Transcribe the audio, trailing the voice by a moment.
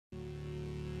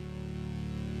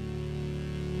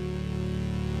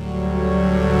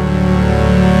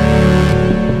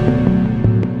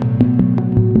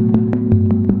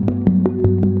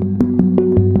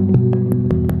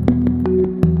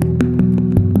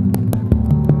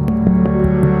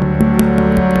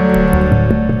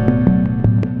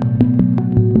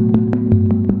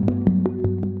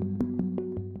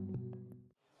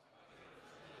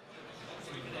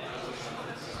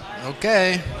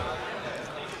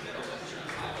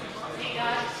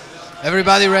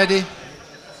Everybody ready?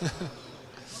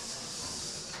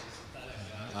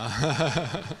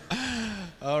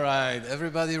 All right,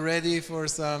 everybody ready for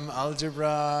some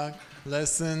algebra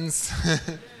lessons?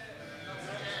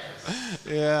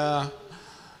 Yeah,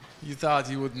 you thought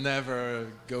you would never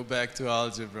go back to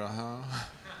algebra, huh?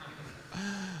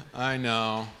 I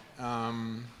know.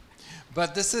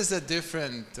 But this is a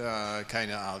different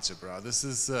kind of algebra. This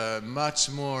is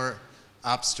much more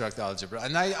abstract algebra.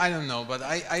 And I don't know, but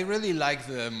I really like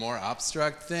the more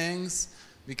abstract things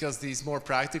because these more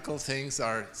practical things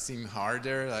seem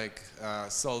harder, like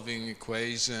solving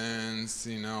equations,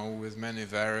 you know, with many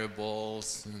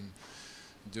variables and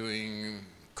doing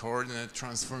coordinate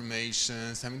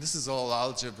transformations. I mean, this is all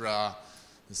algebra,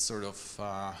 this sort of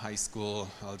high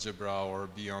school algebra or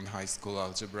beyond high school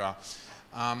algebra.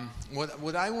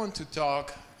 What I want to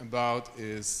talk about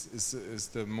is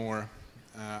the more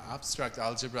abstract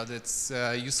algebra that's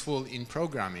useful in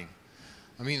programming.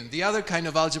 I mean, the other kind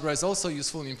of algebra is also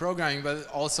useful in programming, but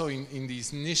also in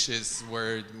these niches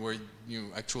where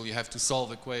you actually have to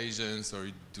solve equations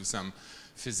or do some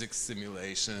physics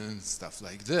simulations, stuff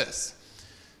like this.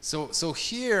 So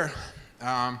here,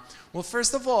 well,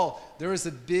 first of all, there is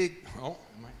a big, oh,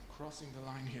 am I crossing the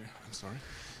line here? I'm sorry.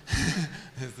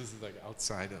 This is like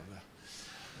outside of the,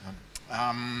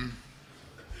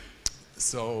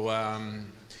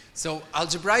 so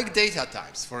algebraic data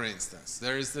types, for instance,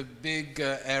 there is a big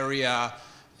area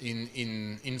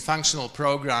in functional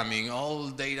programming. All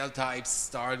data types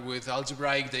start with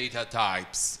algebraic data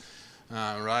types,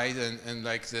 right? And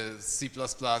like the C++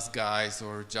 guys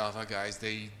or Java guys,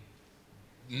 they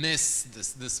miss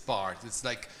this part. It's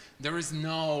like there is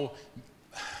no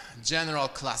general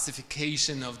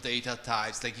classification of data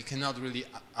types. Like you cannot really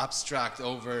abstract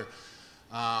over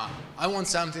I want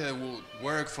something that will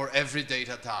work for every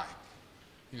data type,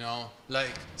 you know,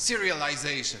 like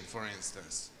serialization, for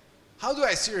instance. How do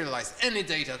I serialize any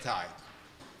data type?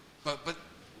 But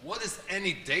what is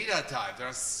any data type? There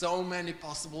are so many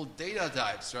possible data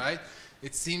types, right?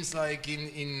 It seems like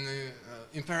in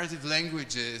imperative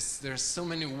languages, there's so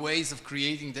many ways of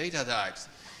creating data types.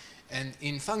 And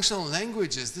in functional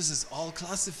languages, this is all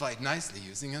classified nicely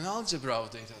using an algebra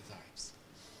of data types.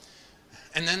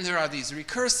 And then there are these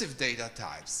recursive data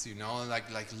types, you know,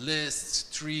 like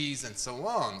lists, trees, and so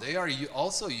on. They are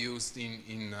also used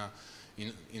in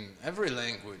every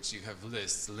language. You have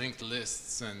lists, linked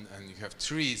lists, and you have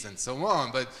trees, and so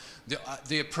on. But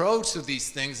the approach to these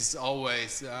things is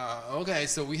always, okay,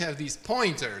 so we have these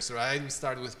pointers, right? We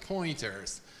start with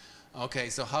pointers. Okay,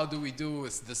 so how do we do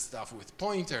this stuff with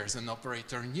pointers and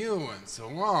operator new and so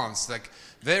on? It's like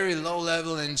very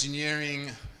low-level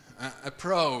engineering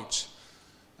approach.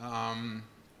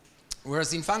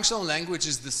 Whereas in functional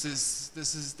languages,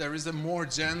 there is a more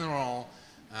general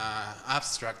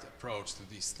abstract approach to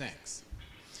these things.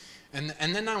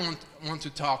 And then I want to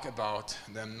talk about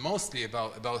them mostly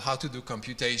about how to do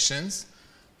computations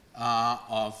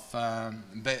on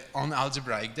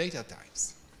algebraic data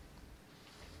types.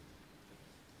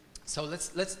 So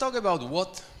let's talk about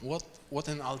what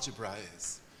an algebra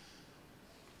is.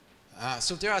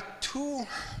 So there are two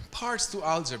parts to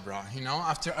algebra, you know,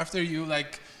 after you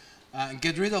like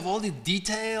get rid of all the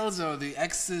details or the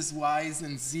x's, y's,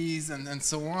 and z's and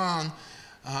so on,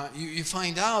 you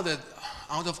find out that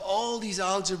out of all these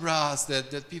algebras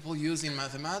that people use in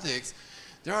mathematics,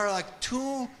 there are like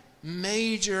two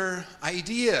major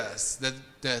ideas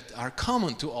that are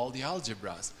common to all the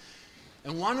algebras.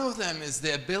 And one of them is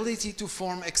the ability to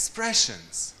form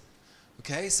expressions.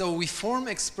 Okay, so we form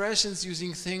expressions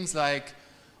using things like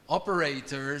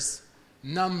operators,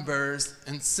 numbers,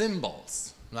 and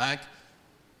symbols. Like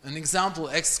an example,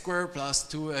 x squared plus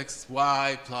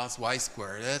 2xy plus y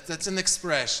squared. That's an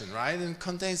expression, right? And it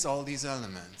contains all these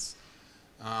elements.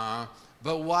 But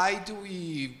why do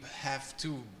we have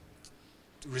to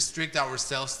restrict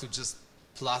ourselves to just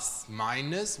plus,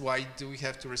 minus? Why do we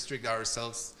have to restrict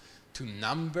ourselves to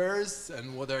numbers?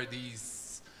 And what are these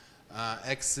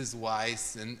x's,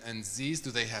 y's, and z's?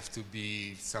 Do they have to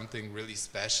be something really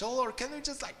special, or can we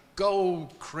just like go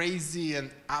crazy and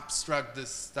abstract this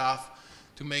stuff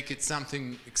to make it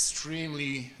something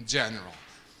extremely general?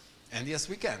 And yes,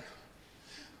 we can.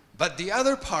 But the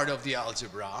other part of the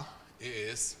algebra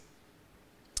is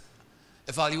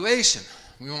evaluation.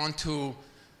 We want to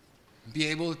be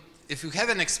able, if you have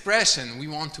an expression, we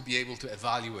want to be able to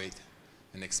evaluate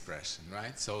an expression,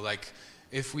 right? So like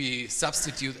if we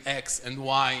substitute x and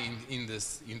y in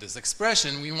this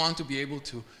expression, we want to be able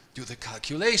to do the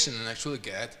calculation and actually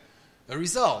get a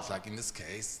result. Like in this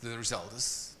case, the result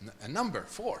is a number,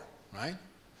 4, right?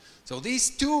 So these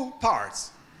two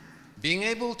parts, being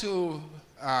able to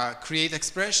create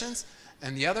expressions,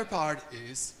 and the other part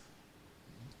is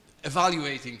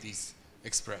evaluating these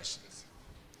expressions.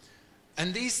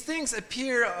 And these things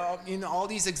appear in all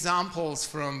these examples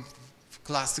from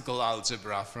classical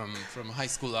algebra, from high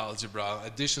school algebra,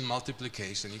 addition,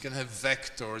 multiplication. You can have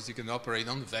vectors, you can operate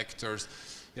on vectors.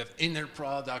 You have inner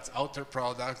products, outer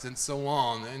products, and so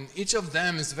on. And each of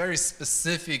them is very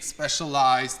specific,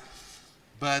 specialized,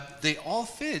 but they all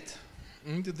fit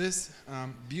into this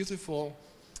beautiful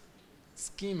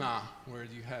schema where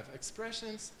you have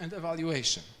expressions and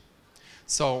evaluation.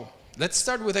 So let's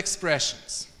start with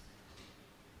expressions.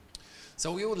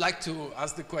 So we would like to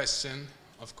ask the question,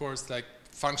 of course, like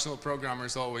functional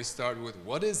programmers always start with,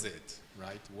 what is it,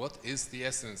 right? What is the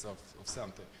essence of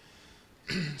something?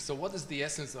 So what is the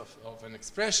essence of an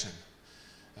expression?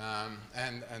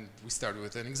 And we start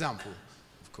with an example,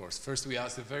 of course. First we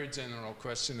ask a very general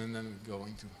question, and then we go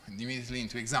immediately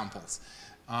into examples.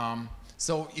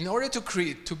 So in order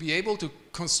to be able to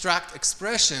construct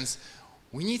expressions,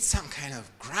 we need some kind of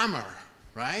grammar,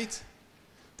 right?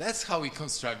 That's how we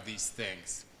construct these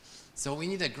things. So we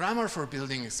need a grammar for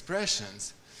building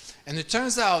expressions. And it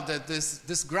turns out that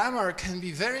this grammar can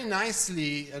be very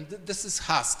nicely, and this is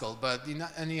Haskell, but in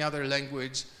any other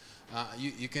language,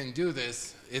 you can do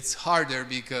this. It's harder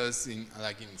because,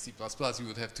 like in C++, you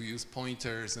would have to use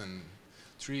pointers and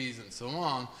trees and so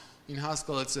on. In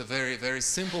Haskell, it's a very, very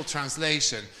simple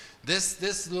translation.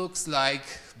 This looks like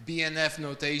BNF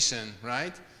notation,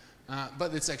 right?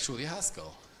 But it's actually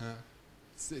Haskell.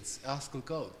 It's Haskell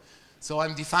code. So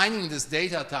I'm defining this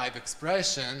data type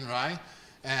expression, right?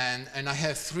 And I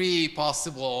have three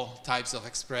possible types of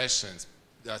expressions,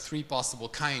 three possible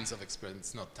kinds of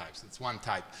expressions, not types, it's one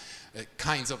type,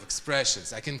 kinds of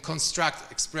expressions. I can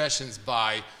construct expressions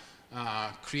by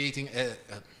creating a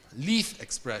leaf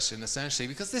expression, essentially,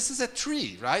 because this is a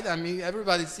tree, right? I mean,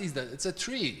 everybody sees that it's a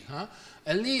tree, huh?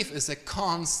 A leaf is a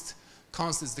const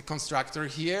is the constructor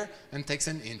here and takes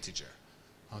an integer,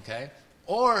 okay?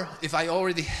 Or if I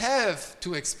already have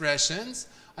two expressions,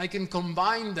 I can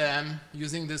combine them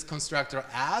using this constructor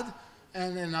add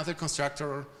and another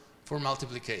constructor for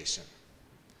multiplication.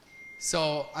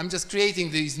 So I'm just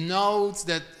creating these nodes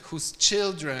whose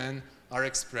children are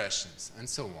expressions and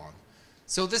so on.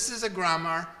 So this is a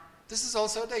grammar. This is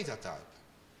also a data type.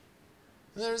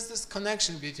 There's this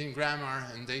connection between grammar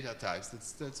and data types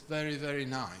that's very, very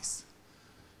nice,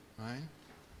 right?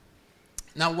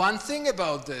 Now, one thing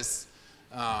about this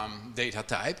data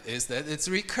type is that it's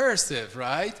recursive,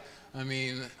 right? I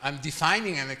mean, I'm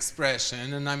defining an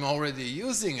expression and I'm already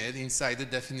using it inside the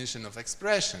definition of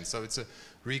expression. So it's a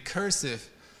recursive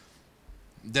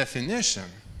definition.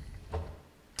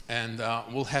 And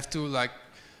we'll have to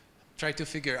try to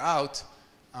figure out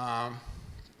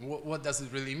what does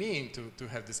it really mean to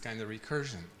have this kind of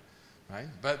recursion, right?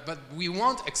 But we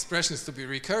want expressions to be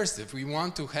recursive. We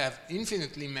want to have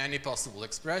infinitely many possible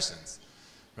expressions.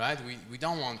 Right? We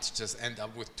don't want to just end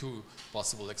up with two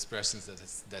possible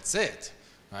expressions that's it,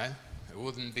 right? It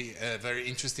wouldn't be a very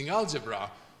interesting algebra.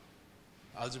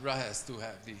 Algebra has to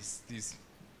have these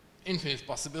infinite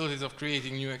possibilities of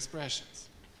creating new expressions.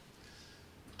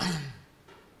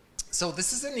 So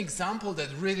this is an example that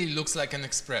really looks like an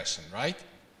expression, right?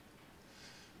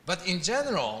 But in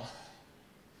general,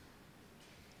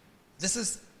 this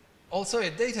is also a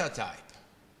data type.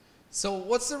 So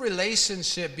what's the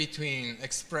relationship between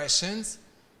expressions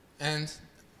and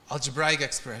algebraic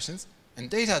expressions and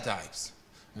data types?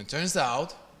 And it turns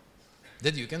out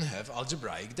that you can have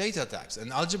algebraic data types.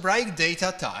 And algebraic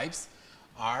data types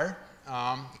are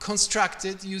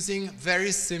constructed using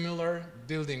very similar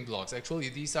building blocks. Actually,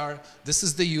 this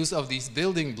is the use of these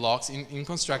building blocks in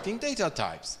constructing data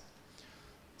types.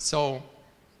 So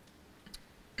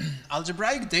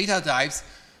algebraic data types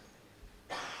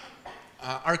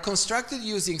are constructed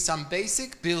using some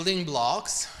basic building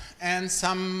blocks and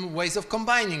some ways of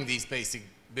combining these basic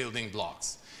building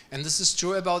blocks. And this is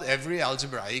true about every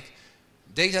algebraic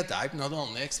data type, not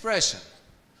only expression.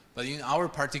 But in our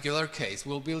particular case,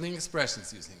 we're building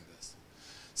expressions using this.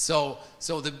 So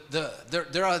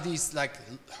there are these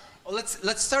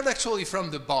let's start actually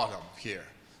from the bottom here,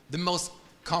 the most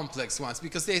complex ones,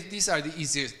 because these are the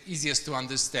easiest to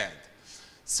understand.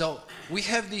 So we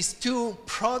have these two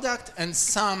product and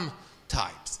sum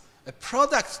types. A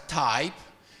product type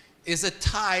is a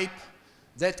type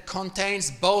that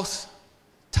contains both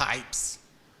types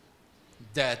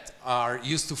that are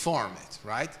used to form it,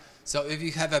 right? So if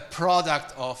you have a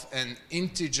product of an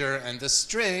integer and a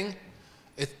string,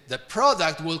 the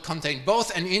product will contain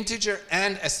both an integer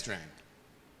and a string.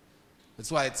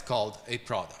 That's why it's called a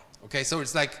product. Okay, so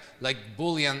it's like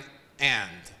Boolean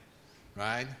AND,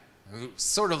 right?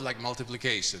 sort of like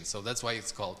multiplication, so that's why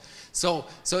it's called. So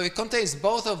it contains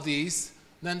both of these.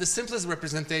 Then the simplest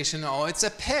representation, oh, it's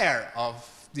a pair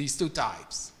of these two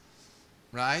types,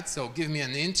 right? So give me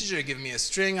an integer, give me a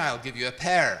string, I'll give you a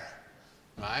pair,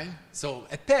 right? So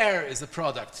a pair is a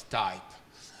product type.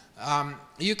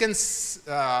 You can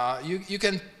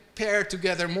pair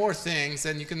together more things,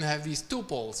 and you can have these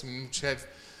tuples, which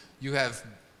you have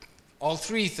all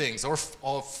three things, or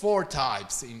all four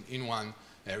types in one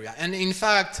area. And in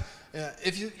fact,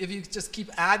 if you just keep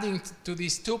adding to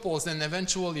these tuples, then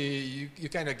eventually you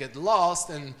kind of get lost,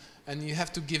 and you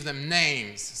have to give them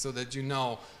names so that you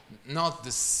know not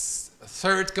this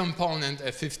third component,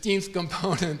 a 15th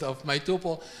component of my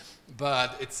tuple,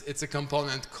 but it's a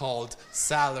component called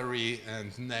salary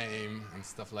and name and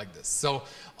stuff like this. So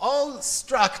all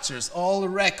structures, all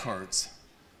records,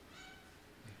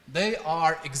 they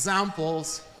are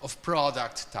examples of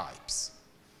product types.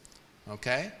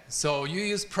 Okay? So you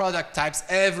use product types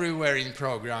everywhere in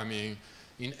programming.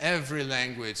 In every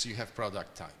language you have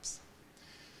product types.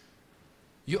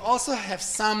 You also have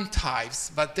some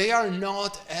types, but they are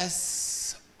not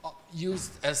as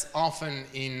used as often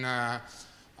in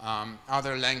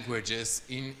other languages.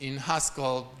 In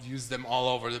Haskell, use them all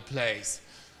over the place.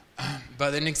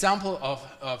 But an example of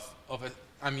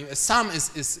a sum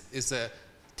is a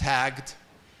tagged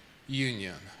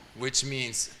union, which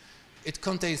means it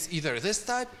contains either this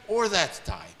type or that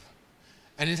type.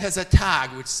 And it has a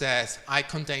tag which says, I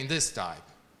contain this type.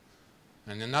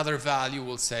 And another value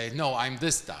will say, no, I'm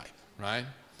this type, right?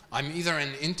 I'm either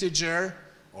an integer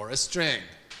or a string.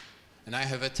 And I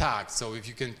have a tag, so if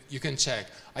you can check.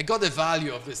 I got a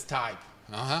value of this type.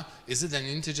 Is it an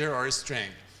integer or a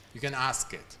string? You can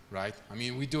ask it, right? I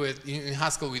mean, we do it, in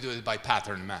Haskell we do it by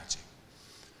pattern matching.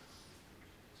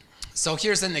 So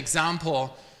here's an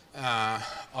example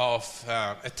of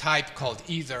a type called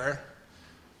either.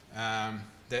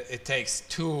 It takes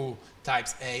two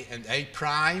types A and A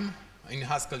prime. In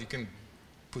Haskell you can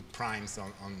put primes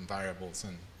on variables,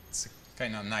 and it's a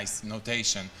kind of nice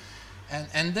notation.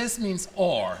 And this means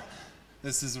or.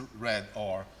 This is read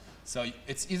or. So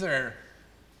it's either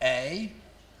A,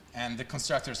 and the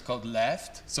constructor is called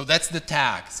left. So that's the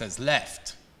tag, it says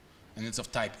left, and it's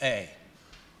of type A.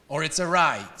 Or it's a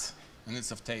right, and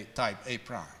it's of type A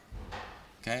prime.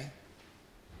 Okay?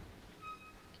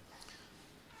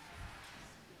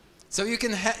 So you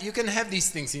can have these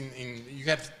things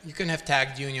you can have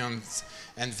tagged unions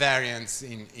and variants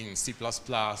in C++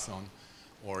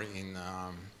 or in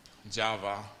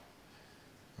Java,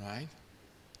 right?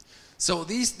 So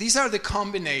these are the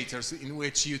combinators in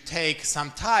which you take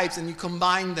some types and you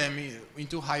combine them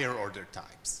into higher order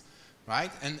types,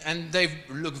 right? And they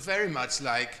look very much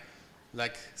like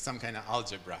some kind of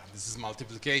algebra. This is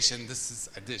multiplication, this is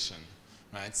addition,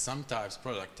 right? Sum types,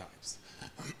 product types.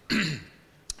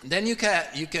 Then you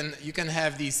can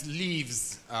have these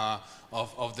leaves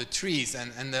of the trees,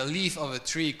 and the leaf of a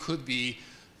tree could be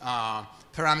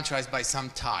parameterized by some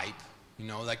type. You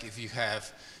know, like if you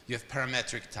have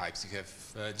parametric types, you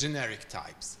have generic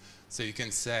types. So you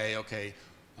can say, okay,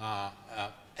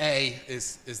 A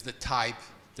is the type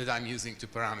that I'm using to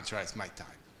parameterize my type,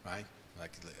 right?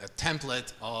 Like a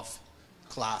template of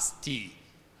class T,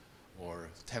 or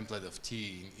template of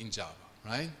T in Java,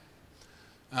 right?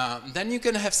 Then you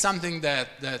can have something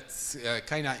that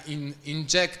kind of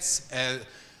injects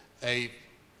a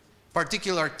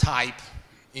particular type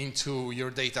into your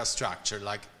data structure,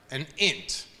 like an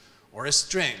int or a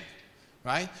string,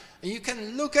 right? And you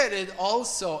can look at it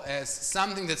also as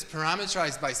something that's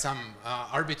parameterized by some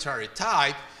arbitrary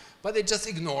type, but it just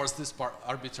ignores this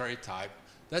arbitrary type.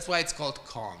 That's why it's called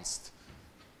const.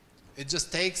 It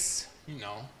just takes, you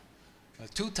know,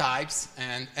 two types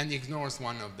and ignores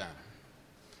one of them.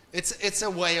 It's a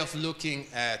way of looking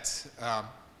at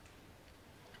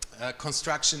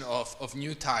construction of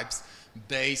new types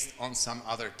based on some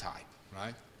other type,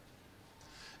 right?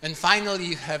 And finally,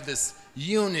 you have this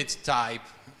unit type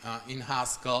in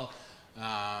Haskell,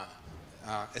 a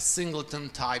singleton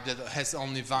type that has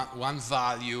only one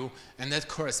value, and that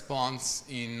corresponds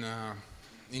in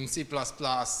C++,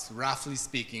 roughly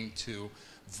speaking, to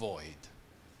void.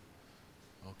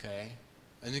 Okay?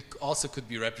 And it also could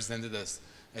be represented as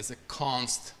a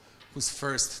const whose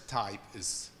first type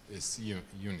is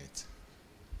unit.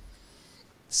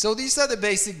 So these are the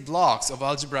basic blocks of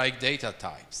algebraic data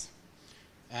types.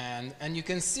 And you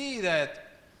can see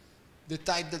that the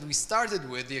type that we started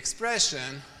with, the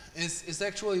expression, is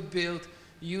actually built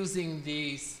using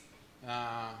these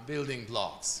building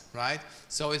blocks, right?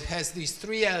 So it has these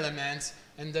three elements,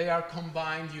 and they are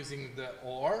combined using the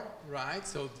OR, right?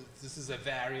 So this is a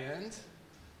variant,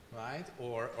 right?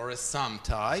 Or a sum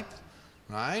type,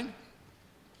 right?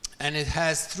 And it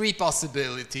has three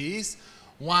possibilities.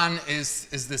 One is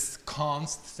this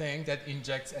const thing that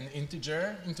injects an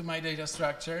integer into my data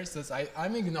structure. So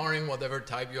I'm ignoring whatever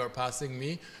type you are passing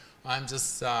me. I'm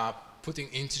just putting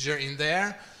integer in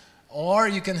there. Or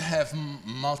you can have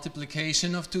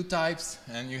multiplication of two types,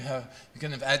 and you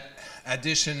can have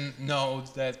addition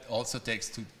node that also takes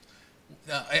two.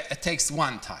 It takes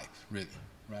one type, really,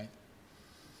 right?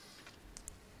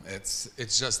 It's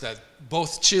just that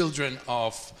both children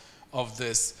of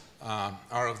this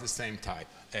are of the same type,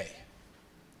 A,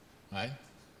 right?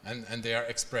 And they are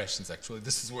expressions, actually.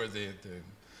 This is where the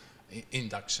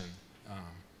induction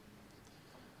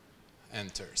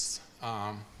enters.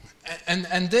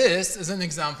 And this is an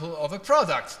example of a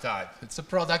product type. It's a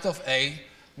product of A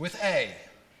with A.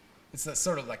 It's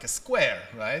sort of like a square,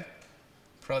 right?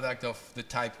 Product of the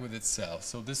type with itself.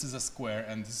 So this is a square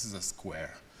and this is a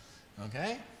square,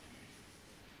 okay?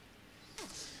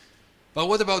 But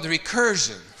what about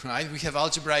recursion, right? We have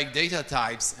algebraic data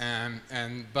types,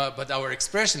 but our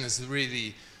expression is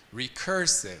really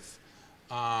recursive.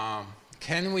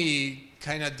 Can we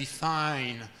kind of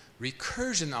define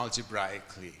recursion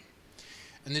algebraically?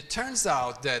 And it turns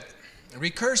out that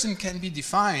recursion can be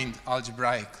defined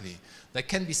algebraically. That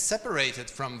can be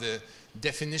separated from the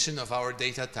definition of our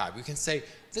data type. We can say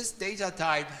this data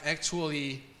type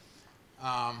actually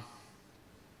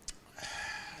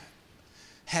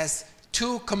has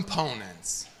two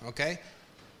components, okay?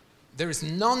 There is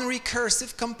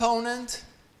non-recursive component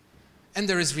and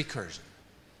there is recursion.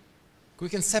 We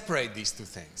can separate these two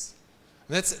things.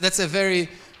 That's a very,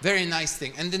 very nice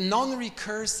thing. And the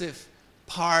non-recursive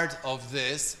part of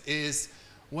this is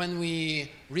when we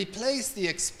replace the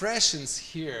expressions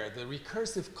here, the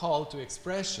recursive call to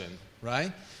expression,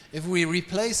 right? If we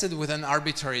replace it with an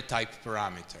arbitrary type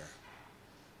parameter,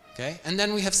 okay? And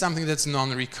then we have something that's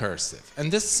non-recursive. And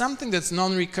this something that's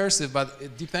non-recursive, but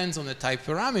it depends on the type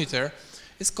parameter,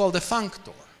 is called a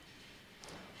functor.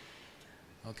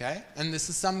 Okay? And this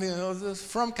is something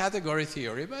from category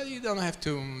theory, but you don't have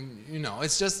to, you know,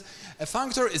 it's just, a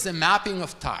functor is a mapping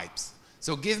of types.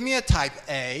 So give me a type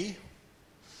A,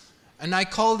 and I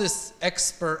call this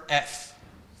x per f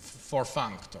for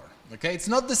functor. Okay? It's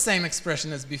not the same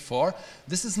expression as before.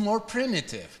 This is more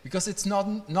primitive because it's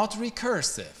not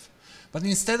recursive. But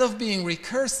instead of being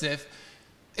recursive,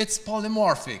 it's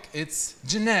polymorphic. It's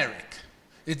generic.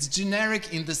 It's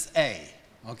generic in this A.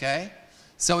 Okay?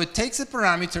 So it takes a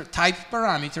parameter, type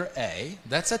parameter A.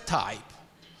 That's a type.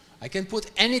 I can put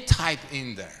any type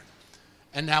in there.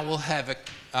 And I will have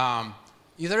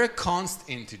either a const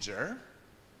integer,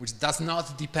 which does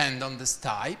not depend on this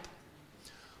type,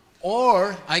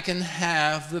 or I can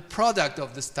have the product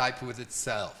of this type with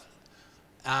itself,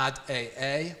 add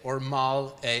AA or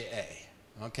mul AA,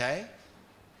 okay?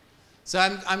 So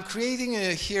I'm creating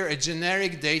here a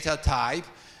generic data type,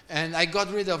 and I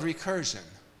got rid of recursion.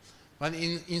 But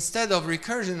instead of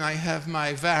recursion, I have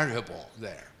my variable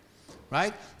there,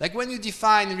 right? Like when you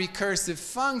define recursive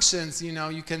functions, you know,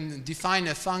 you can define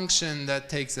a function that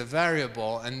takes a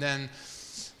variable, and then,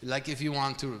 like if you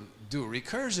want to do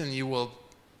recursion, you will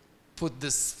put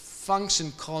this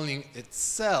function calling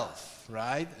itself,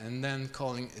 right? And then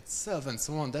calling itself and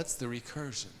so on. That's the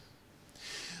recursion.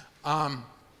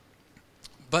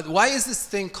 But why is this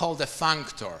thing called a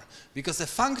functor? Because a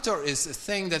functor is a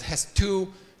thing that has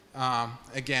two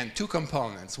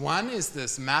components. One is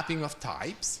this mapping of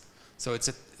types. So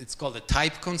it's called a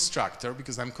type constructor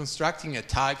because I'm constructing a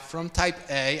type from type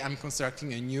A. I'm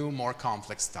constructing a new, more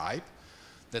complex type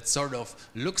that sort of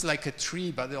looks like a tree,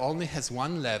 but it only has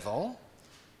one level,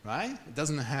 right? It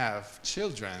doesn't have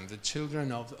children. The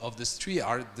children of this tree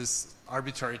are this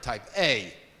arbitrary type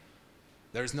A.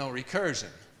 There's no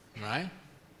recursion, right?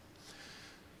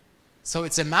 So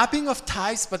it's a mapping of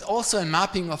types, but also a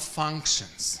mapping of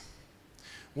functions.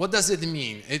 What does it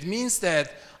mean? It means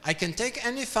that I can take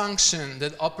any function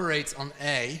that operates on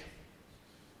A,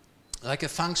 like a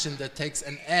function that takes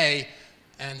an A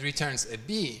and returns a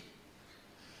B,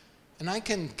 and I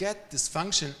can get this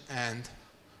function and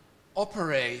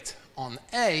operate on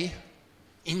A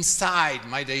inside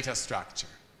my data structure,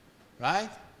 right?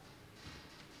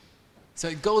 So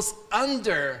it goes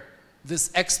under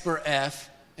this x per f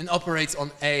and operates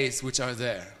on A's which are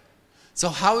there. So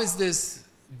how is this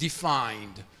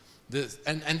defined?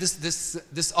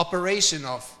 This operation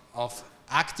of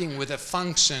acting with a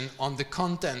function on the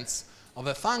contents of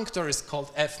a functor is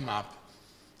called fmap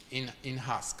in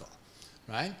Haskell,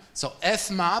 right? So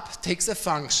fmap takes a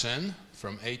function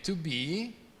from A to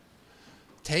B,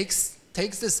 takes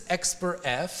this x per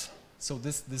f, so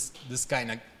this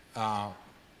kind of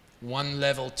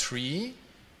one-level tree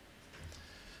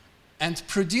and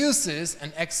produces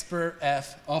an x per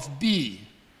f of b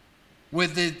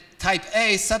with the type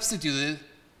A substituted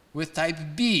with type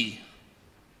B,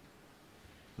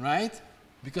 right?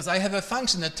 Because I have a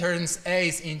function that turns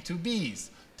A's into B's,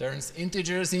 turns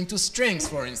integers into strings,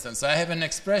 for instance. So I have an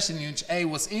expression in which A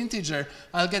was integer.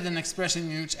 I'll get an expression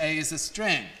in which A is a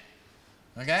string.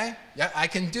 Okay? Yeah, I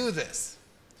can do this.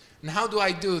 And how do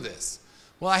I do this?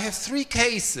 Well, I have three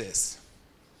cases.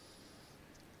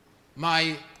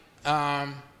 My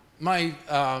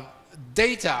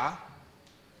data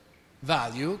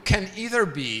value can either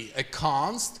be a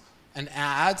const, an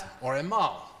add, or a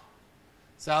mul.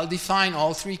 So I'll define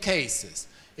all three cases.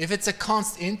 If it's a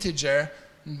const integer,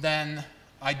 then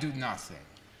I do nothing.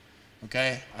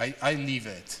 Okay? I leave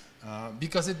it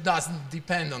because it doesn't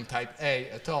depend on type A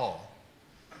at all.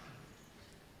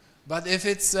 But if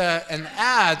it's an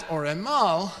add or a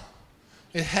mul,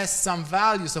 it has some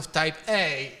values of type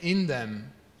A in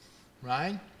them,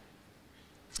 right?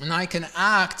 And I can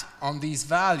act on these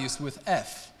values with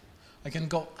f. I can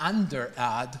go under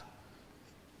add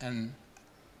and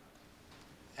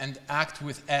act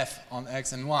with f on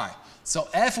x and y. So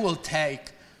f will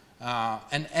take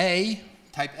an A,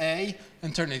 type A,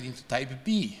 and turn it into type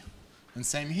B. And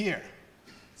same here.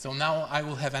 So now I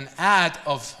will have an add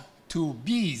of two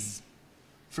B's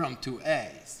from two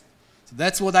A's. So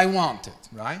that's what I wanted,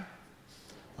 right?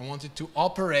 I wanted to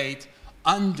operate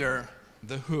under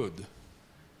the hood.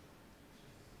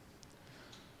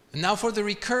 And now for the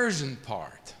recursion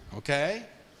part, okay?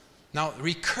 Now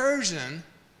recursion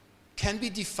can be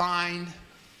defined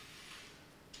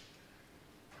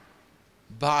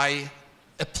by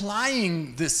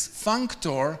applying this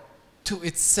functor to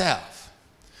itself.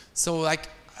 So like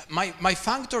my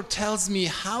functor tells me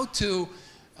how to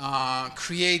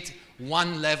create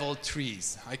one-level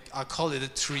trees. I call it a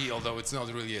tree, although it's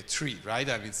not really a tree, right?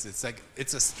 I mean, it's like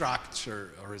it's a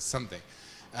structure or something.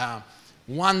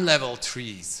 One-level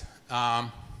trees.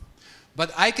 But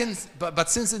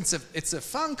since it's a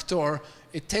functor,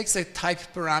 it takes a type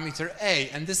parameter A,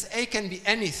 and this A can be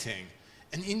anything.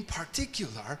 And in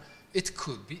particular, it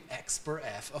could be x per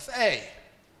f of A,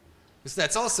 because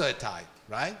that's also a type,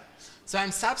 right? So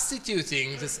I'm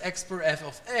substituting this x per f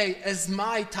of A as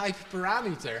my type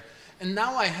parameter, and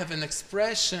now I have an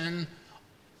expression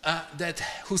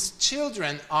whose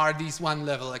children are these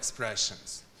one-level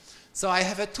expressions. So I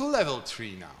have a two-level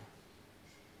tree now.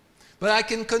 But I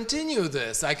can continue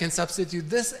this. I can substitute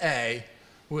this A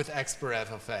with x per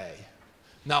f of A.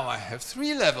 Now I have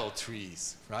three-level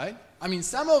trees, right? I mean,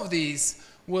 some of these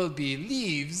will be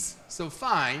leaves, so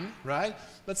fine, right?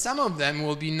 But some of them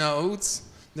will be nodes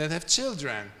that have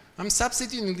children. I'm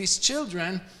substituting these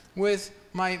children with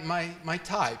my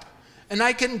type. And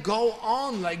I can go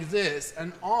on like this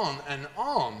and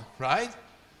on, right?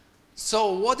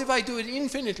 So what if I do it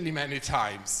infinitely many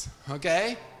times,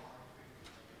 okay?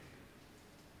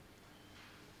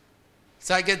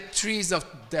 So I get trees of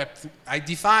depth, I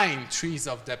define trees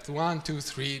of depth 1, 2,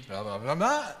 3, blah, blah, blah,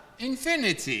 blah,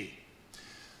 infinity.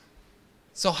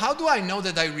 So how do I know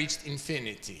that I reached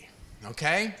infinity,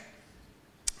 okay?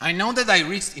 I know that I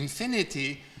reached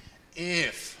infinity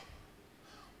if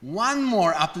one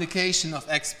more application of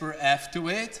x per f to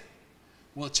it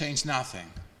will change nothing.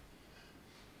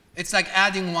 It's like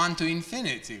adding 1 to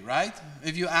infinity, right?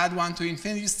 If you add 1 to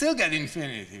infinity, you still get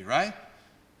infinity, right?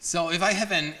 So if I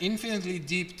have an infinitely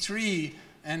deep tree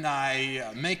and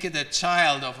I make it a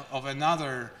child of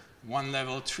another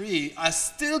one-level tree, I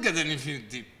still get an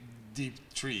infinitely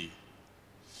deep tree.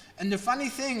 And the funny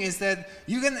thing is that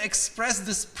you can express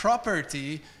this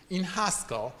property in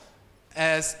Haskell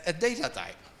as a data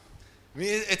type. I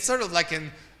mean, it's sort of like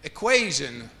an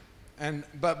equation,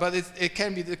 but it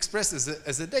can be expressed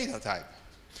as a data type.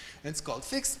 And it's called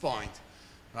fixed point,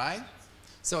 right?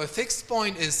 So a fixed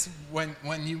point is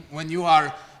when you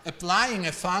are applying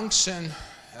a function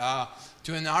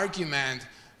to an argument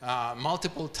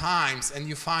multiple times, and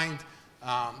you find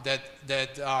that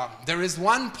there is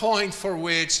one point for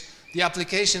which the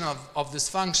application of this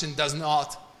function does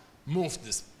not move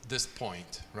this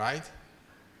point, right?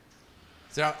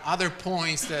 There are other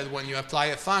points that when you apply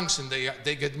a function,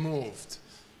 they get moved,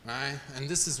 right? And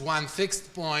this is one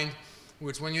fixed point,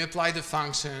 which when you apply the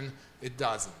function, it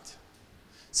doesn't.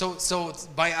 So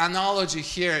by analogy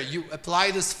here, you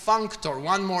apply this functor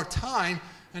one more time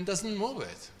and doesn't move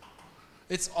it.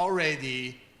 It's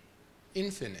already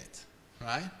infinite,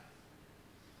 right?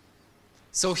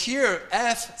 So here,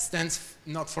 f stands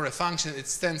not for a function, it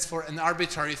stands for an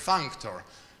arbitrary functor.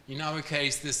 In our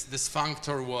case, this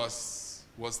functor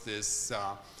was this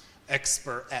x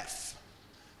per f.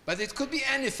 But it could be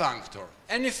any functor.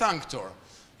 Any functor.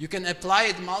 You can apply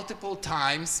it multiple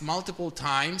times,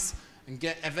 and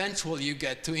eventually you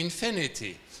get to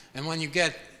infinity. And when you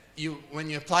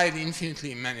apply it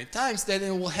infinitely many times, then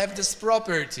it will have this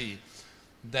property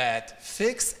that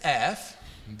fix f,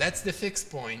 that's the fixed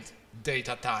point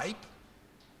data type.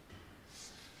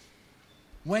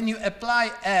 When you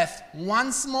apply f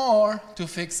once more to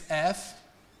fix f,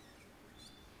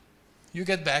 you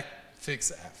get back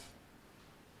fix f,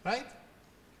 right?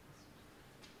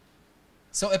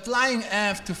 So applying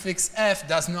f to fix f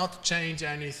does not change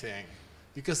anything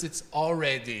because it's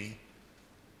already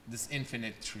this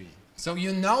infinite tree. So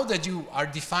you know that you are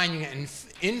defining an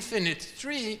infinite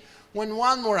tree when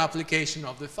one more application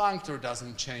of the functor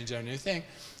doesn't change anything.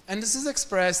 And this is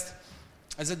expressed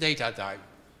as a data type.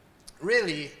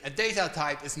 Really, a data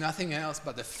type is nothing else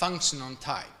but a function on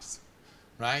types,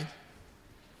 right?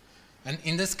 And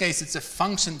in this case, it's a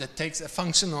function that takes a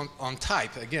function on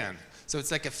type again. So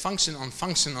it's like a function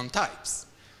on types.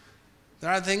 There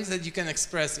are things that you can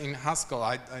express in Haskell.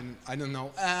 I don't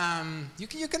know.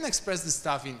 You can express this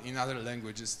stuff in other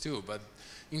languages too, but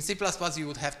in C++ you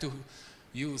would have to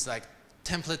use like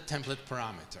template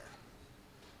parameter,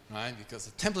 right? Because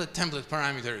a template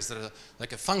parameter is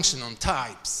like a function on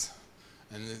types,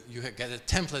 and you get a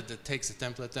template that takes a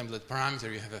template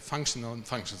parameter. You have a function on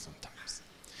functions on types.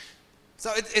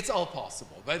 So it's all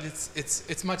possible, but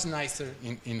it's much nicer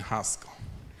in Haskell.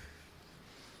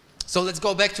 So let's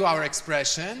go back to our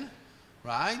expression,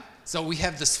 right? So we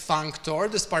have this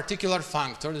functor, this particular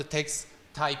functor that takes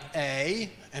type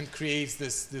A and creates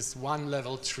this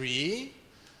one-level tree,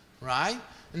 right?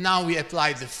 And now we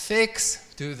apply the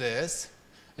fix to this.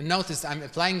 And notice I'm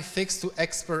applying fix to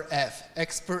x per f.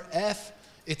 X per f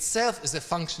itself is a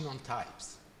function on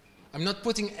types. I'm not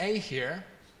putting a here,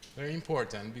 very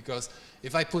important, because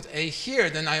if I put a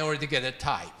here, then I already get a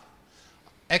type.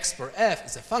 X per f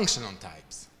is a function on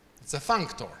types. It's a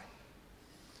functor.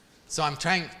 So I'm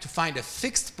trying to find a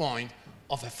fixed point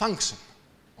of a function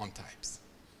on types,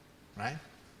 right?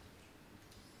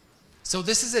 So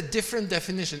this is a different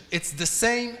definition. It's the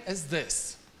same as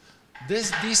this.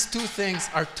 These two things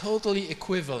are totally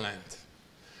equivalent.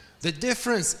 The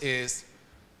difference is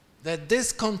that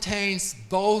this contains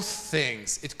both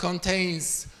things. It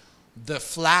contains the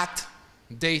flat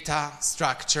data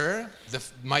structure,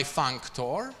 my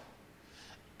functor,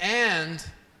 and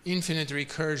infinite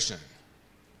recursion,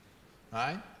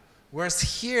 right? Whereas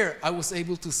here, I was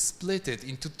able to split it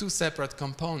into two separate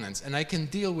components, and I can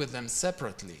deal with them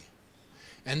separately.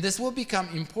 And this will become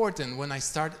important when I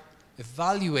start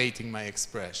evaluating my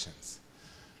expressions,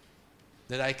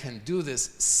 that I can do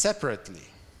this separately.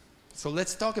 So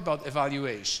let's talk about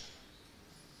evaluation,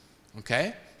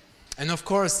 okay? And of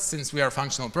course, since we are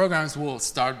functional programs, we'll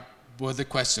start with the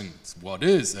question, what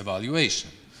is evaluation,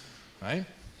 right?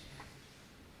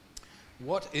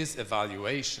 What is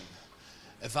evaluation?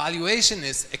 Evaluation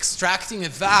is extracting a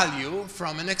value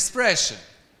from an expression,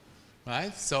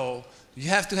 right? So you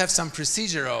have to have some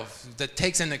procedure that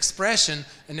takes an expression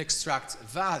and extracts a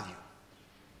value.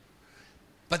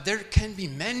 But there can be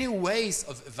many ways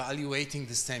of evaluating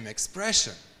the same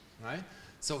expression, right?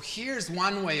 So here's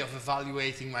one way of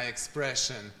evaluating my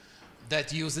expression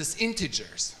that uses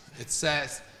integers. It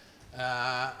says,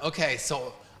 okay,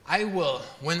 so I will,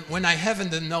 when I have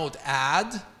in the node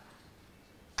add,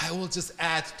 I will just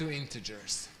add two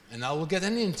integers, and I will get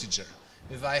an integer.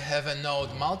 If I have a node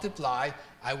multiply,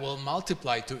 I will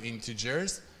multiply two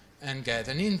integers and get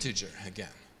an integer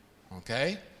again,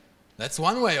 okay? That's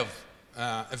one way of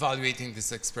evaluating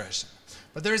this expression.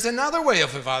 But there is another way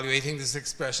of evaluating this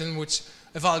expression which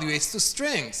evaluates to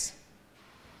strings.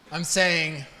 I'm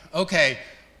saying, okay,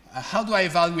 how do I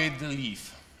evaluate the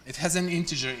leaf? It has an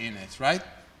integer in it, right?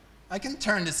 I can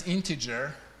turn this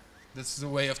integer, this is a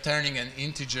way of turning an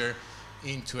integer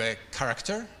into a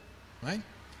character, right?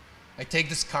 I take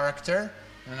this character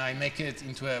and I make it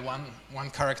into a one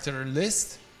character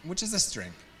list, which is a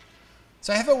string.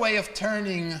 So I have a way of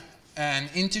turning an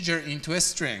integer into a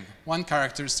string, one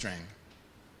character string.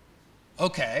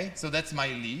 Okay, so that's my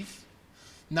leaf.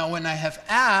 Now when I have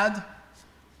add,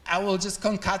 I will just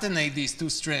concatenate these two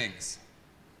strings.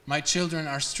 My children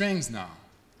are strings now,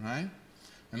 right?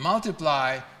 And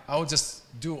multiply, I will just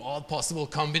do all possible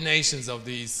combinations of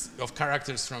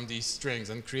characters from these strings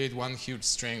and create one huge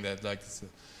string that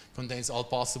contains all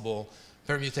possible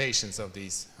permutations of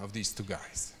these two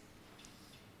guys.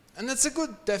 And that's a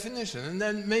good definition. And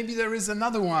then maybe there is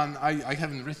another one. I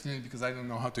haven't written it because I don't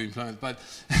know how to implement, but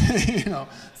you know,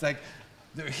 it's like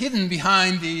they're hidden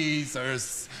behind these.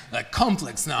 There's like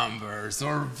complex numbers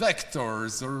or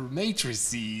vectors or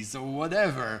matrices or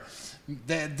whatever.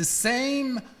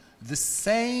 The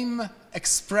same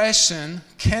expression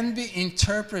can be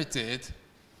interpreted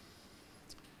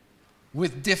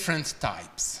with different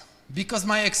types. Because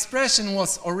my expression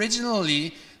was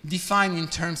originally defined in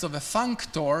terms of a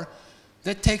functor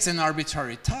that takes an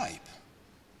arbitrary type.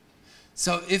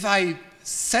 So if I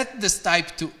set this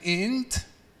type to int,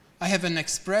 I have an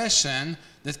expression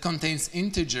that contains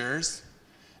integers,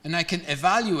 and I can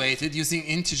evaluate it using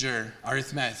integer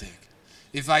arithmetic.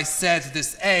 If I set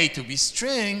this a to be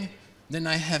string, then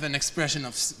I have an expression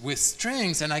with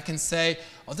strings, and I can say,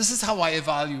 oh, this is how I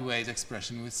evaluate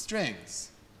expression with strings,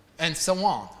 and so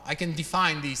on. I can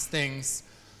define these things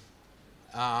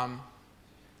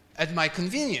at my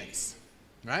convenience,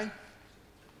 right?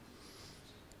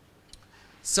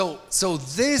 So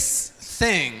this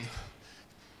thing,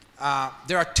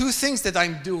 there are two things that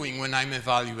I'm doing when I'm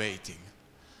evaluating.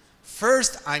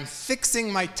 First, I'm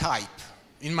fixing my type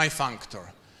in my functor.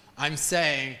 I'm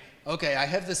saying, okay, I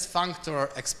have this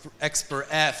functor x per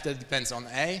f that depends on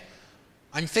a.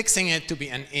 I'm fixing it to be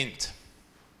an int.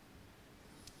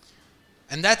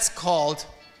 And that's called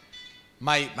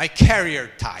my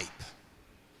carrier type.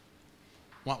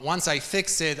 Once I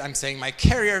fix it, I'm saying my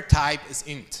carrier type is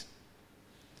int.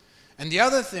 And the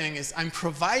other thing is I'm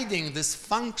providing this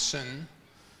function,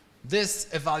 this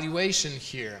evaluation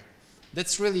here,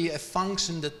 that's really a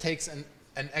function that takes an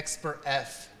x per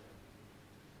f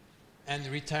and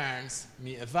returns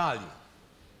me a value,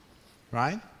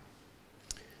 right?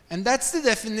 And that's the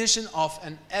definition of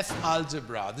an F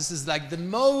algebra. This is like the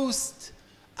most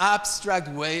abstract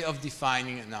way of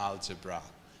defining an algebra.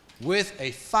 With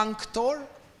a functor,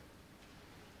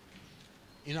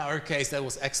 in our case that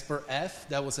was x per f,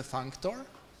 that was a functor.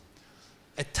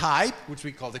 A type, which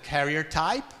we call the carrier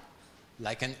type,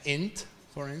 like an int,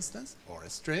 for instance, or a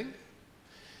string.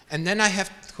 And then I have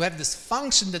to have this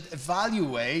function that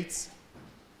evaluates,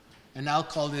 and I'll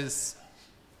call this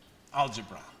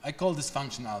algebra. I call this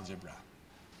function algebra,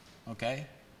 okay?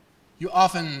 You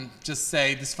often just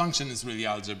say this function is really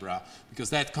algebra because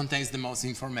that contains the most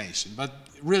information. But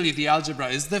really the algebra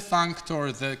is the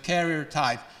functor, the carrier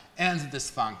type, and this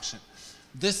function.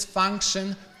 This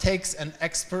function takes an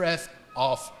x per f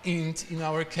of int, in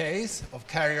our case, of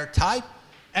carrier type,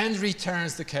 and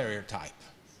returns the carrier type.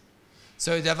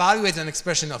 So it evaluates an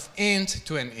expression of int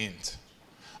to an int.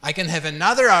 I can have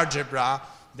another algebra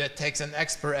that takes an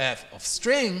x per f of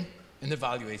string and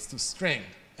evaluates to string,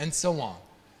 and so on.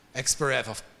 X per f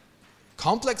of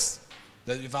complex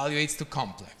that evaluates to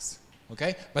complex,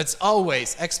 okay? But it's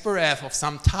always x per f of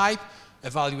some type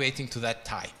evaluating to that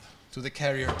type, to the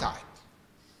carrier type,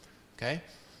 okay?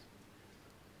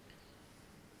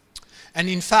 And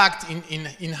in fact,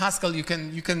 in Haskell, you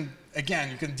can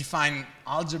define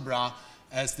algebra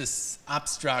as this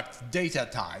abstract data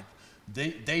type.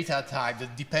 Data type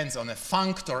that depends on a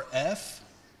functor f,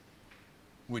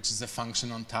 which is a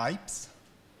function on types,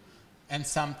 and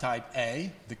some type A,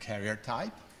 the carrier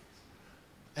type.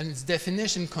 And its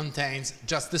definition contains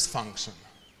just this function,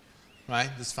 right?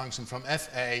 This function from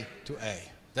FA to A.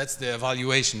 That's the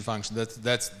evaluation function. That's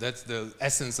the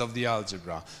essence of the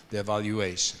algebra, the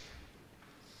evaluation.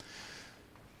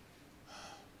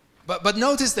 But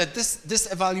notice that this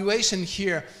evaluation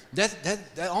here, that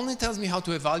only tells me how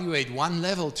to evaluate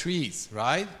one-level trees,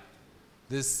 right?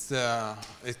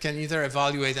 It can either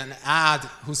evaluate an add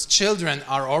whose children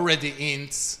are already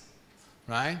ints,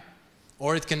 right?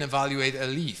 Or it can evaluate a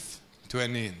leaf to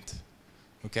an int,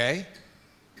 okay?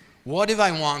 What if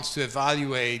I want to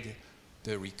evaluate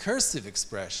the recursive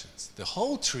expressions, the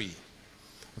whole tree,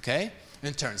 okay?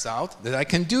 And it turns out that I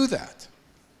can do that.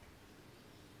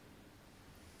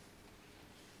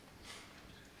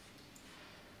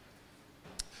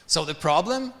 So the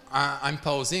problem I'm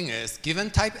posing is, given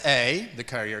type A, the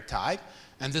carrier type,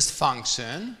 and this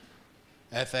function,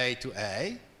 FA to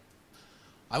A,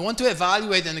 I want to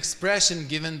evaluate an expression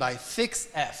given by fix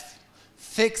f.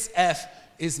 Fix f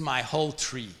is my whole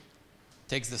tree.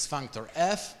 Takes this functor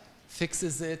f,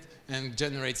 fixes it, and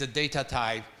generates a data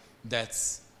type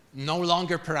that's no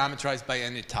longer parameterized by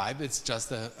any type. It's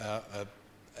just an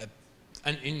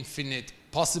infinite,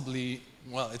 possibly,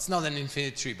 well, it's not an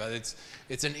infinite tree, but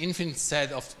it's an infinite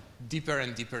set of deeper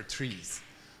and deeper trees,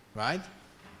 right?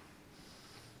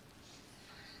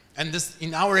 And this,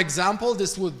 in our example,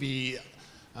 this would be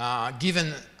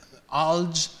given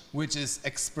alg, which is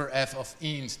x per f of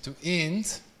int to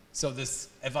int. So this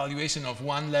evaluation of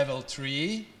one-level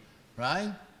tree,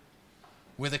 right?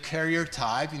 With a carrier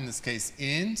type, in this case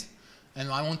int,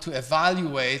 and I want to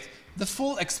evaluate the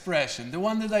full expression, the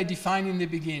one that I defined in the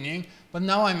beginning, but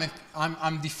now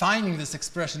I'm defining this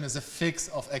expression as a fix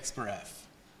of x per f.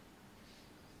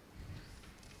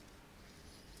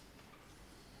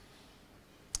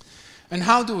 And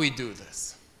how do we do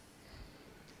this?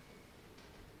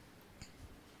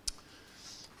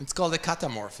 It's called a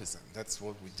catamorphism. That's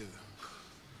what we do.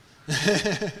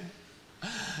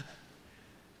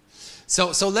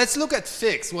 So let's look at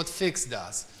fix, what fix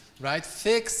does, right?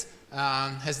 Fix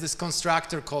has this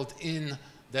constructor called in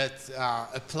that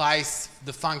applies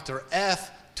the functor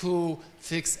f to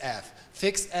fix f.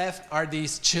 Fix f are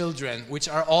these children, which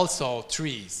are also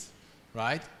trees,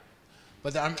 right?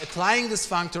 But I'm applying this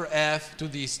functor f to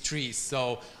these trees.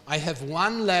 So I have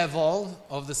one level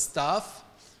of the stuff,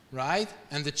 right?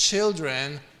 And the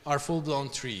children are full-blown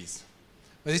trees.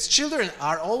 But these children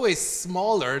are always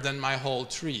smaller than my whole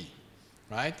tree,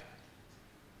 right?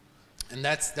 And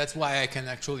that's why I can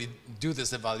actually do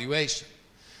this evaluation.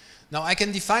 Now I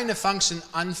can define a function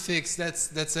unfixed.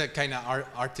 That's a kind of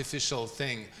artificial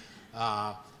thing.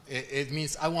 It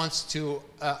means I want to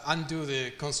undo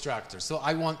the constructor. So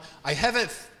I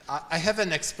have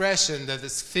an expression that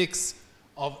is fix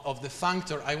of the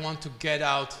functor. I want to get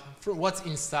out from what's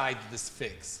inside this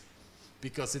fix,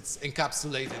 because it's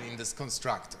encapsulated in this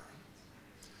constructor.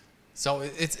 So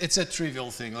it's a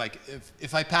trivial thing. Like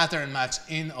if I pattern match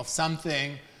in of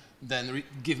something, then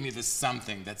give me this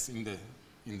something that's in the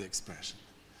expression,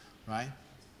 right?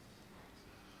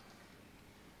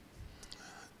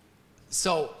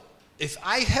 So if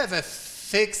I have a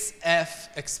fix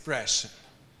f expression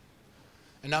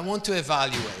and I want to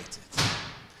evaluate it,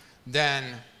 then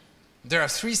there are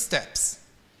 3 steps.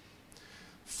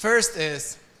 First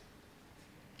is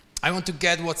I want to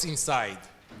get what's inside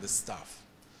the stuff.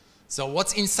 So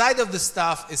what's inside of the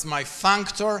stuff is my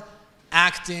functor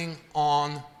acting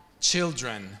on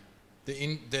children,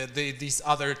 these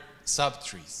other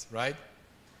subtrees, right?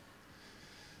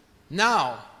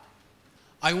 Now,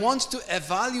 I want to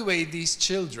evaluate these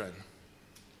children,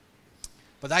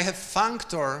 but I have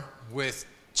functor with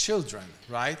children,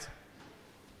 right?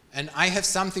 And I have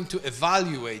something to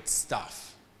evaluate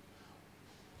stuff.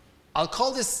 I'll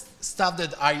call this stuff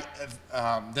that I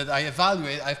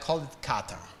evaluate, I call it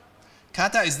kata.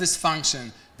 Kata is this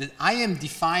function that I am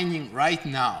defining right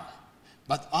now,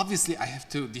 but obviously I have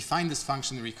to define this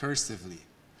function recursively.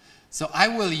 So I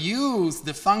will use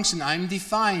the function I'm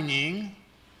defining,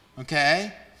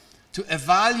 okay, to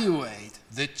evaluate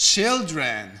the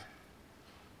children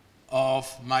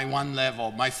of my one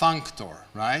level, my functor,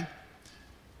 right?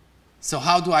 So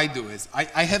how do I do it?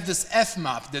 I have this f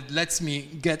map that lets me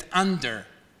get under,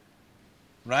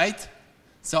 right?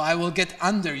 So I will get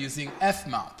under using f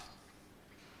map.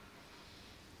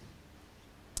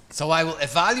 So I will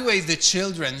evaluate the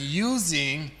children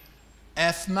using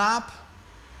f map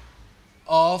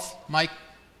of my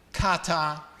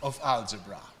kata of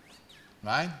algebra,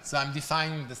 right? So I'm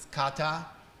defining this kata,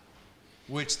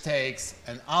 which takes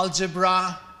an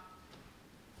algebra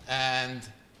and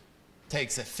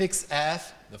takes a fixed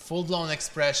f, the full-blown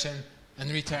expression,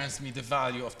 and returns me the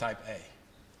value of type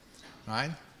A,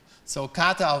 right? So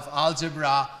kata of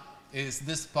algebra is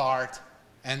this part,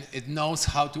 and it knows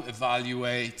how to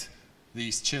evaluate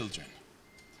these children.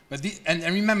 But and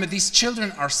remember, these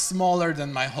children are smaller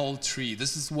than my whole tree.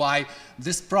 This is why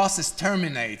this process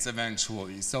terminates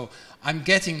eventually. So I'm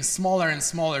getting smaller and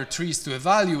smaller trees to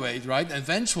evaluate, right?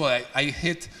 Eventually, I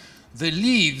hit the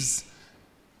leaves,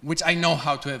 which I know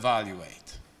how to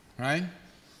evaluate, right?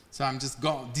 So I'm just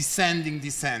descending.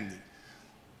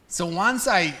 So once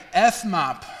I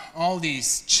f-map all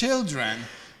these children,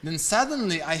 then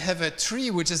suddenly I have a tree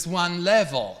which is one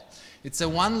level. It's a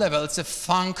one level, it's a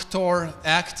functor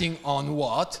acting on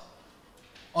what?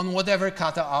 On whatever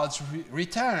kata algebra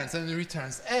returns, and it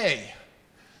returns A.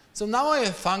 So now I have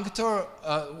a functor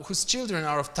whose children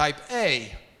are of type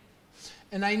A.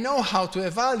 And I know how to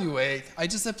evaluate, I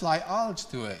just apply alg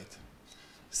to it.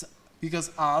 So, because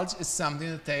alg is something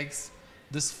that takes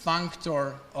this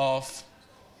functor of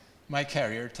my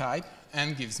carrier type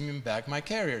and gives me back my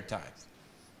carrier type.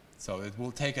 So it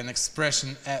will take an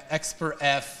expression x per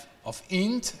f of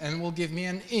int and will give me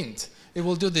an int. It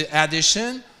will do the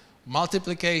addition,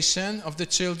 multiplication of the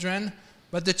children,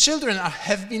 but the children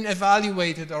have been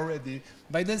evaluated already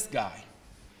by this guy.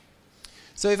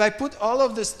 So if I put all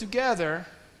of this together,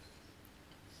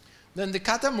 then the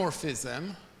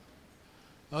catamorphism,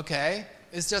 okay,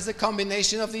 is just a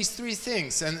combination of these 3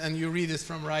 things, and you read it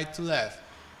from right to left.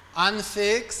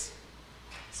 Unfix,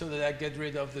 so that I get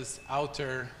rid of this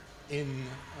outer in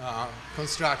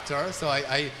constructor. So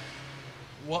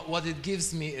what it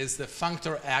gives me is the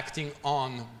functor acting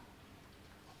on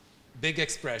big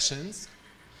expressions.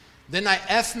 Then I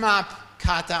f-map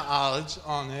kata alg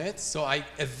on it, so I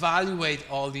evaluate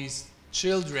all these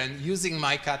children using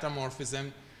my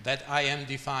catamorphism that I am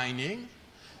defining.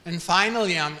 And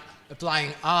finally, I'm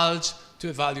applying alg to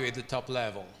evaluate the top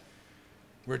level,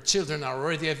 where children are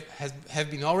already have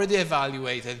been already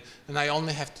evaluated, and I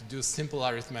only have to do simple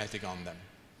arithmetic on them,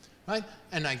 right?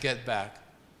 And I get back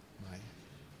my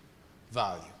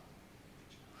value.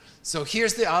 So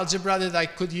here's the algebra that I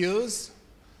could use.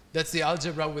 That's the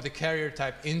algebra with a carrier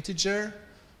type integer,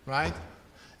 right?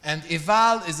 And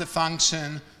eval is a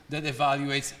function that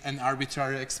evaluates an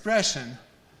arbitrary expression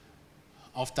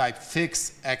of type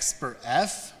fix x per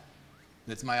f.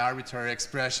 That's my arbitrary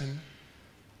expression,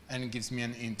 and it gives me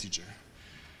an integer.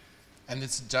 And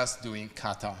it's just doing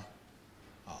kata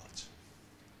alg.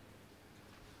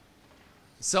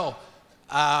 So,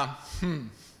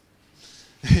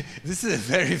 this is a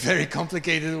very, very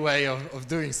complicated way of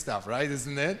doing stuff, right?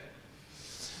 Isn't it?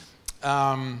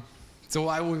 So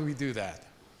why would we do that?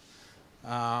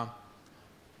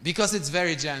 Because it's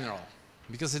very general.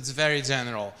 Because it's very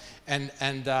general. And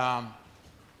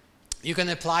you can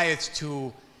apply it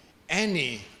to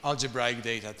any algebraic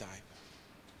data type.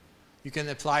 You can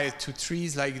apply it to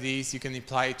trees like these. You can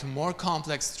apply it to more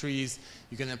complex trees.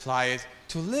 You can apply it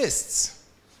to lists.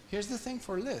 Here's the thing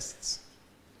for lists.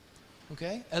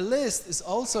 Okay? A list is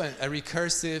also a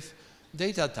recursive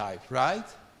data type, right?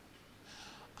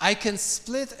 I can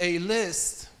split a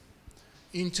list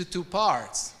into two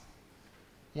parts.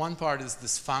 One part is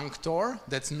this functor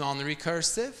that's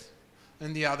non-recursive,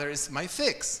 and the other is my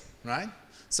fix, right?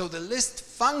 So the list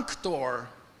functor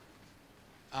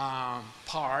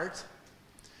part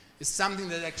is something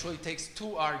that actually takes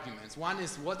two arguments. One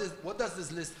is what does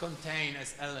this list contain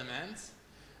as elements,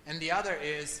 and the other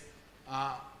is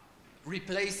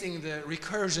replacing the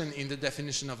recursion in the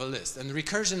definition of a list. And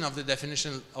recursion of the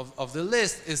definition of the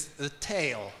list is the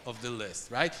tail of the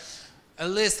list, right? A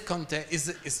list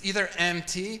is either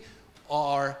empty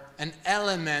or an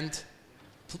element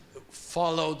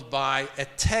followed by a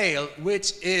tail,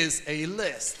 which is a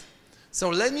list. So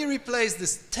let me replace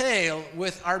this tail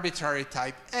with arbitrary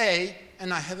type A,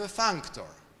 and I have a functor,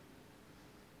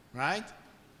 right?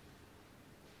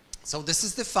 So this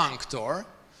is the functor.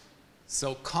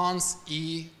 So cons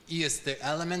E is the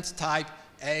element type,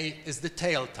 A is the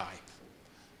tail type,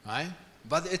 right?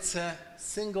 But it's a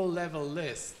single level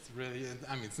list, really.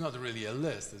 I mean, it's not really a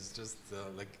list, it's just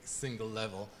like a single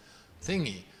level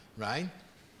thingy, right?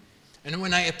 And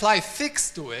when I apply fix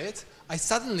to it, I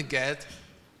suddenly get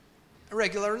a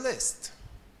regular list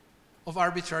of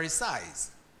arbitrary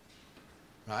size,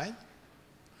 right?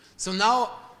 So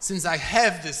now, since I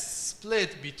have this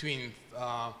split between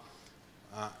a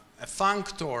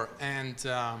functor and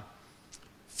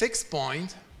fixed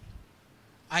point,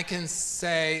 I can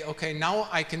say, okay, now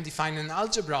I can define an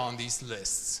algebra on these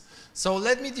lists. So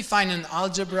let me define an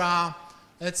algebra,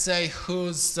 let's say,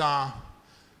 whose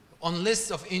on lists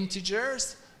of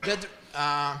integers that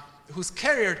whose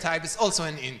carrier type is also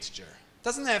an integer.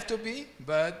 Doesn't have to be,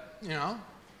 but you know,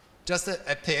 just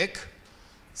a pick.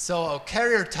 So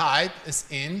carrier type is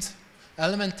int,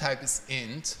 element type is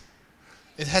int.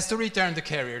 It has to return the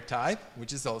carrier type,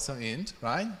 which is also int,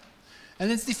 right?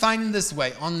 And it's defined in this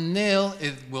way. On nil,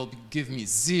 it will give me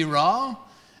 0.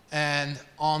 And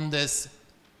on this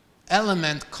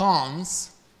element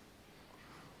cons,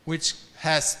 which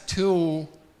has two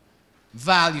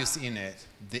values in it,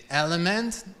 the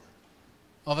element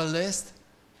of a list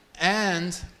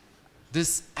and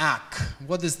this ACK.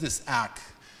 What is this ACK?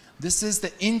 This is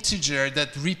the integer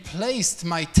that replaced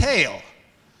my tail,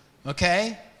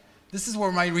 okay? This is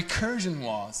where my recursion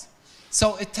was.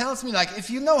 So it tells me, like, if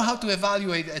you know how to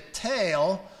evaluate a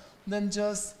tail, then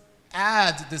just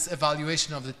add this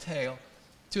evaluation of the tail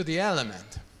to the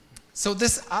element. So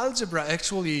this algebra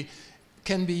actually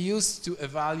can be used to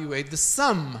evaluate the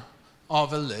sum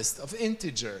of a list of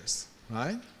integers,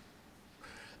 right?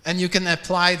 And you can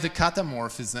apply the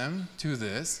catamorphism to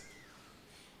this,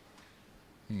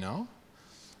 you know,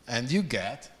 and you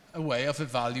get a way of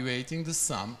evaluating the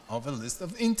sum of a list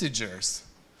of integers.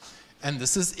 And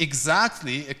this is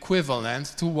exactly equivalent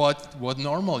to what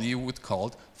normally you would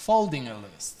call folding a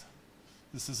list.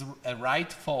 This is a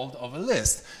right fold of a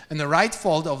list. And the right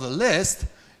fold of the list,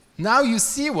 now you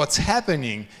see what's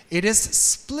happening. It is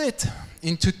split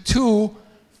into two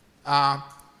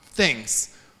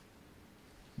things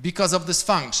because of this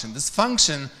function. This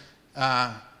function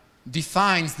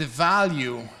defines the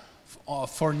value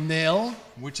for nil,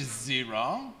 which is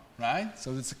 0, right?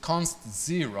 So it's a constant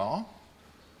 0.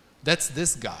 That's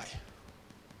this guy.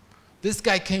 This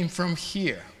guy came from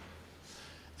here.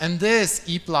 And this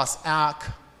E plus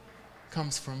ACK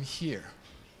comes from here.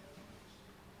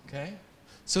 Okay?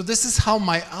 So this is how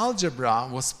my algebra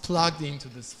was plugged into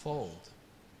this fold.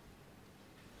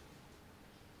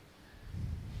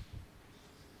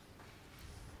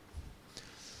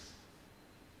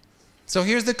 So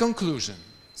here's the conclusion.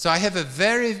 So I have a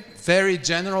very, very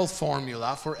general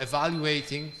formula for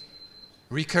evaluating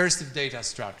recursive data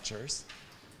structures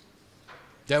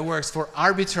that works for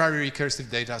arbitrary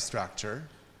recursive data structure.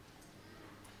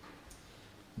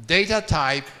 Data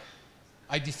type,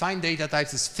 I define data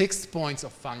types as fixed points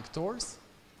of functors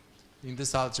in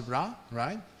this algebra,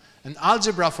 right? An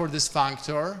algebra for this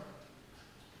functor,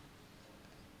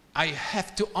 I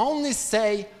have to only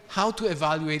say how to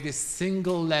evaluate a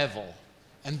single level,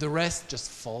 and the rest just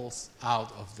falls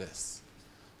out of this,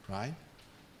 right?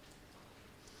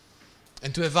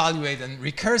 And to evaluate a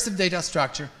recursive data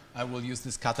structure, I will use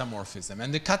this catamorphism.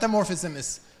 And the catamorphism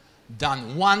is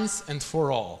done once and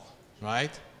for all,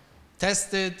 right?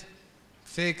 Tested,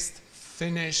 fixed,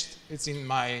 finished. It's in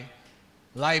my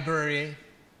library.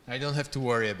 I don't have to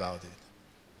worry about it.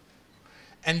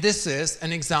 And this is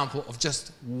an example of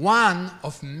just one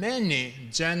of many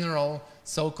general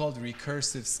so-called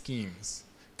recursive schemes.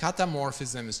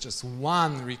 Catamorphism is just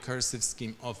one recursive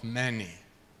scheme of many.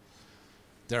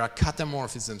 There are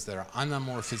catamorphisms, there are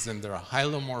anamorphisms, there are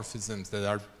hylomorphisms, there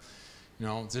are,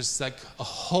 there's like a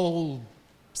whole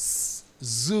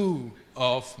zoo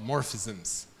of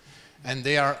morphisms. And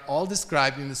they are all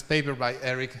described in this paper by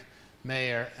Eric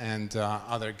Mayer and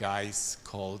other guys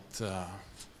called,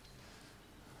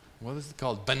 what is it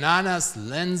called? Bananas,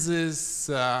 lenses,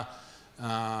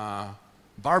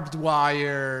 barbed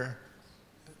wire,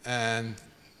 and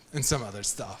some other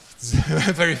stuff. It's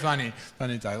a very funny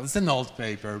title. It's an old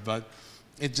paper, but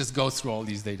it just goes through all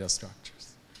these data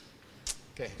structures.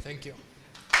 Okay, thank you.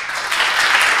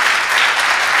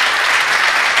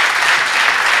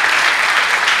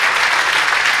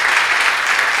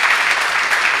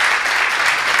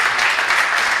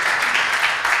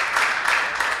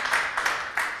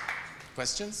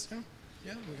 Questions?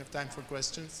 Yeah, we have time for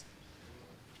questions.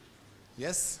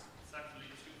 Yes? It's actually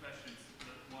two questions, but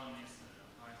one is,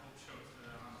 I hope, short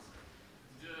answer.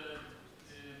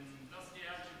 Does the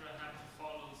algebra have to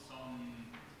follow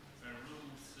some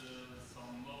rules,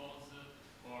 some laws,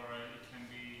 or it can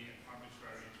be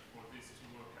arbitrary for this to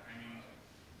work? I mean,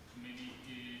 maybe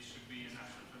it should be a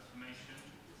natural transformation,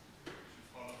 should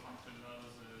follow functional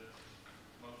laws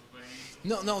both ways.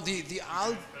 No, the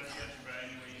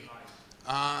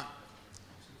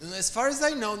as far as I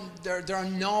know, there are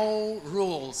no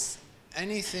rules,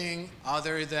 anything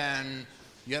other than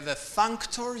you have a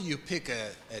functor, you pick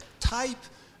a type,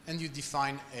 and you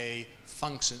define a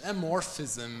function. A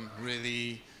morphism,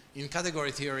 really, in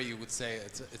category theory, you would say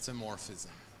it's a morphism.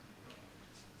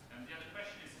 And the other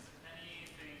question is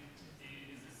anything, is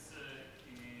this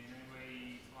in any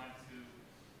way applied to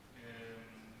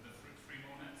the free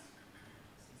monads?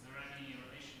 Is there any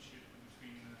relationship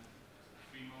between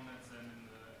free monads and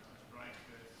the algebraic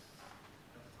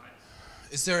types?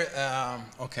 Is there,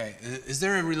 okay, is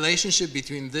there a relationship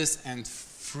between this and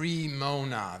free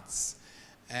monads?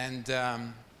 And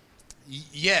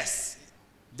yes,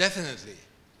 definitely.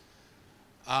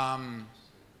 I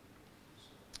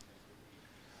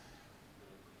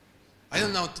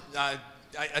don't know, I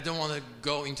don't want to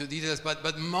go into details,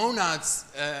 but monads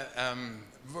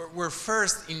were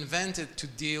first invented to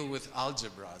deal with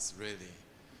algebras, really.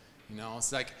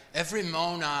 It's like every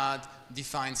monad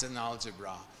defines an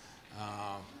algebra.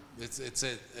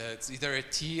 It's either a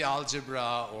T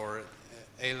algebra or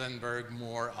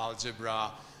Eilenberg-Moore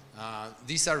algebra.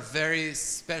 These are very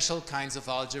special kinds of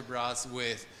algebras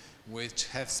which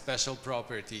have special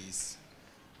properties.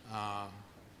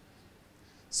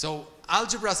 So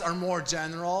algebras are more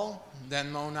general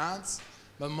than monads,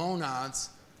 but monads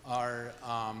are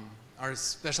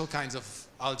special kinds of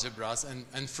algebras,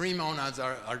 and free monads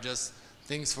are just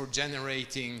things for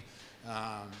generating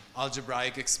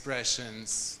algebraic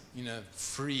expressions in a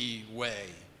free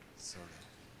way, sort of.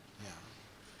 Yeah.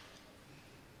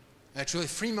 Actually,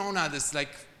 free monad is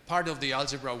like part of the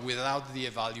algebra without the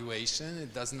evaluation.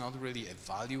 It does not really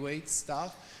evaluate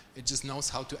stuff. It just knows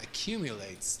how to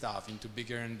accumulate stuff into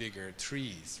bigger and bigger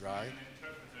trees, right?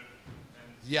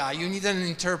 Yeah, you need an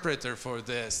interpreter for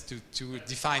this to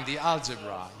define the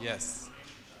algebra, yes.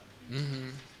 Mm-hmm.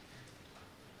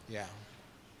 Yeah.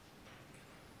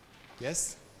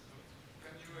 Yes?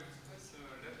 Can you express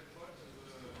left fold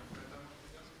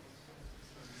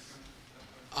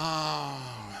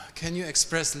as Can you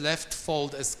express left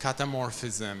fold as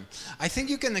catamorphism? I think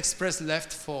you can express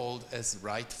left fold as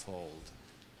right fold.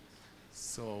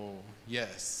 So,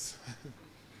 yes.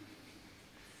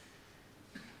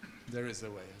 There is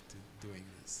a way of doing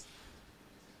this.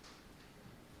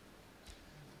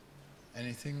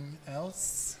 Anything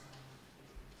else?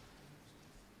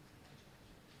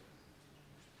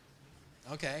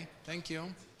 Okay, thank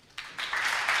you.